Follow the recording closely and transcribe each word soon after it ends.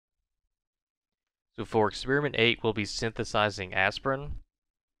So for experiment 8, we'll be synthesizing aspirin.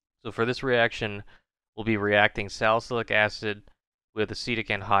 So for this reaction, we'll be reacting salicylic acid with acetic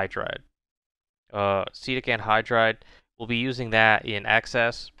anhydride. Acetic anhydride, we'll be using that in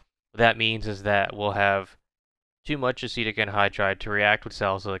excess. What that means is that we'll have too much acetic anhydride to react with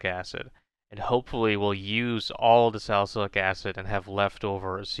salicylic acid, and hopefully we'll use all the salicylic acid and have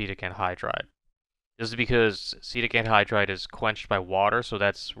leftover acetic anhydride. This is because acetic anhydride is quenched by water, so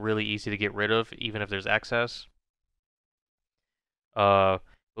that's really easy to get rid of, even if there's excess. But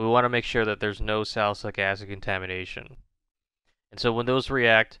we want to make sure that there's no salicylic acid contamination. And so when those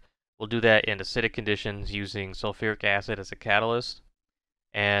react, we'll do that in acidic conditions using sulfuric acid as a catalyst.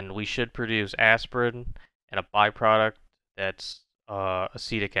 And we should produce aspirin and a byproduct that's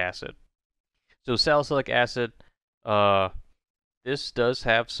acetic acid. So salicylic acid, this does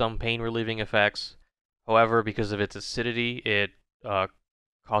have some pain relieving effects. However, because of its acidity, it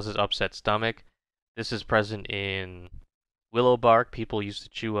causes upset stomach. This is present in willow bark. People used to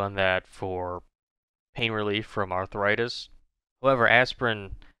chew on that for pain relief from arthritis. However,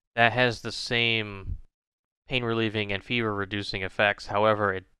 aspirin, that has the same pain relieving and fever reducing effects.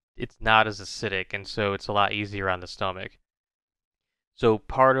 However, it's not as acidic, and so it's a lot easier on the stomach. So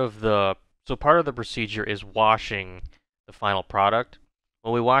part of the procedure is washing the final product.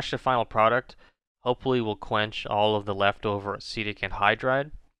 When we wash the final product, hopefully we'll quench all of the leftover acetic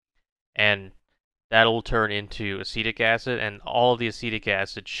anhydride, and that'll turn into acetic acid, and all of the acetic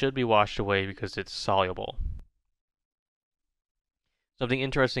acid should be washed away because it's soluble. Something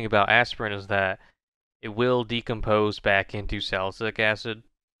interesting about aspirin is that it will decompose back into salicylic acid.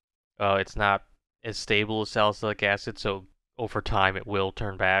 It's not as stable as salicylic acid, so over time it will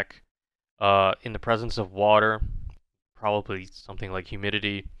turn back. In the presence of water, probably something like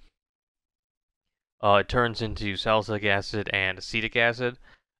humidity, it turns into salicylic acid and acetic acid.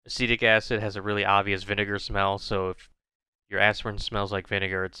 Acetic acid has a really obvious vinegar smell, so if your aspirin smells like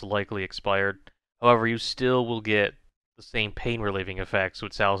vinegar, it's likely expired. However, you still will get the same pain relieving effects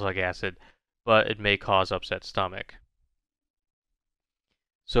with salicylic acid, but it may cause upset stomach.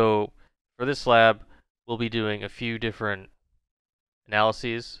 So for this lab, we'll be doing a few different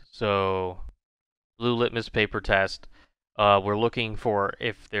analyses. So blue litmus paper test, we're looking for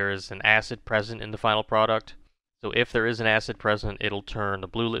if there is an acid present in the final product. So if there is an acid present, it'll turn the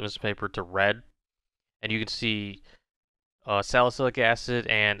blue litmus paper to red. And you can see salicylic acid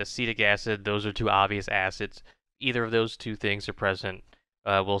and acetic acid, those are two obvious acids. Either of those two things are present,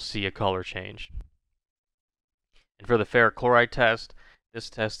 we'll see a color change. And for the ferric chloride test, this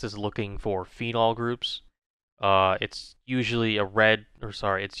test is looking for phenol groups. It's usually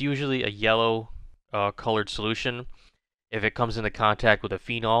it's usually a yellow colored solution. If it comes into contact with a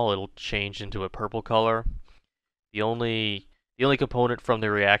phenol, it'll change into a purple color. The only component from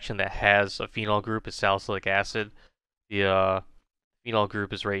the reaction that has a phenol group is salicylic acid. The phenol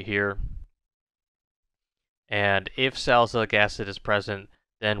group is right here. And if salicylic acid is present,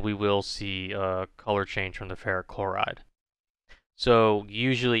 then we will see a color change from the ferric chloride. So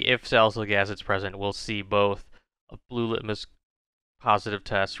usually if salicylic acid is present, we'll see both a blue litmus positive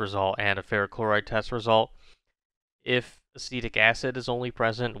test result and a ferric chloride test result. If acetic acid is only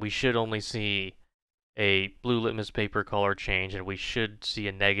present, we should only see a blue litmus paper color change, and we should see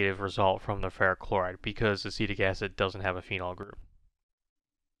a negative result from the ferric chloride because acetic acid doesn't have a phenol group.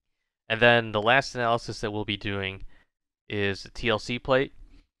 And then the last analysis that we'll be doing is the TLC plate.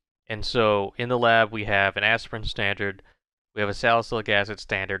 And so in the lab, we have an aspirin standard, we have a salicylic acid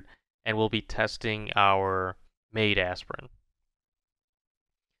standard, and we'll be testing our made aspirin.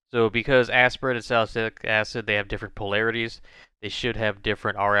 So because aspirin and salicylic acid, they have different polarities, they should have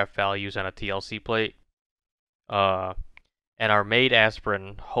different RF values on a TLC plate. And our made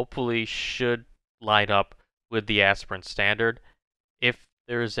aspirin hopefully should line up with the aspirin standard. If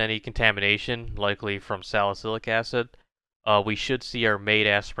there is any contamination, likely from salicylic acid, we should see our made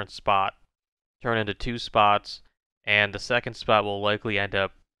aspirin spot turn into two spots, and the second spot will likely end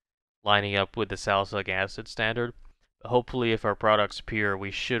up lining up with the salicylic acid standard. But hopefully, if our product's pure,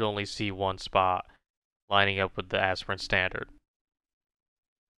 we should only see one spot lining up with the aspirin standard.